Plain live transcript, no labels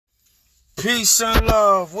Peace and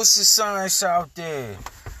love. What's the science out there?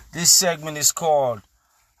 This segment is called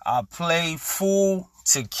I Play Fool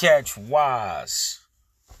to Catch Wise.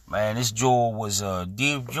 Man, this jewel was a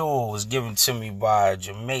deep jewel was given to me by a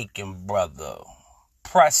Jamaican brother,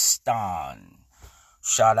 Preston.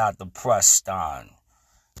 Shout out to Preston.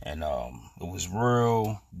 And it was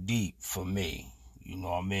real deep for me. You know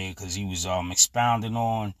what I mean? Because he was expounding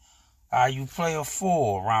on how you play a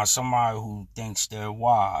fool around somebody who thinks they're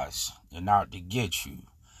wise and out to get you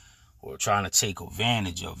or trying to take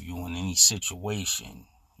advantage of you in any situation.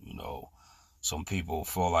 You know, some people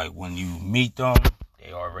feel like when you meet them,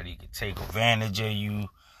 they already can take advantage of you,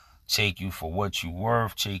 take you for what you're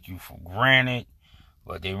worth, take you for granted,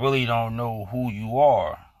 but they really don't know who you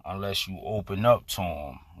are unless you open up to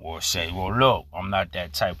them or say, well, look, I'm not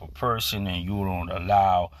that type of person, and you don't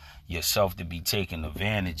allow yourself to be taken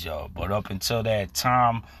advantage of. But up until that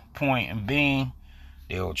time point and being,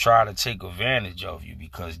 they'll try to take advantage of you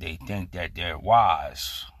because they think that they're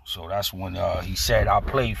wise. So that's when he said, I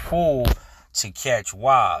play fool to catch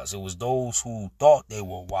wise. It was those who thought they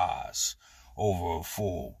were wise over a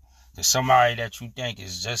fool. There's somebody that you think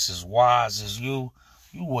is just as wise as you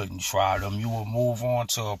wouldn't try them. You would move on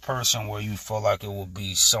to a person where you feel like it would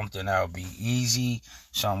be something that would be easy,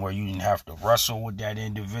 something where you didn't have to wrestle with that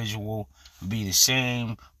individual. It'd be the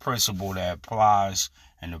same principle that applies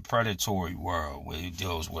in the predatory world where it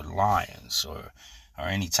deals with lions or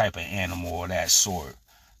any type of animal of that sort.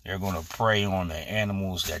 They're going to prey on the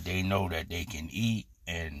animals that they know that they can eat,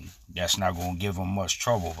 and that's not going to give them much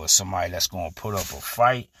trouble. But somebody that's going to put up a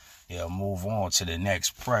fight, they'll move on to the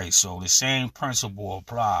next prey. So the same principle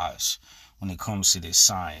applies when it comes to this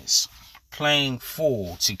science. Playing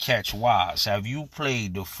fool to catch wise. Have you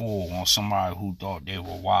played the fool on somebody who thought they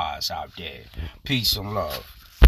were wise out there? Peace and love.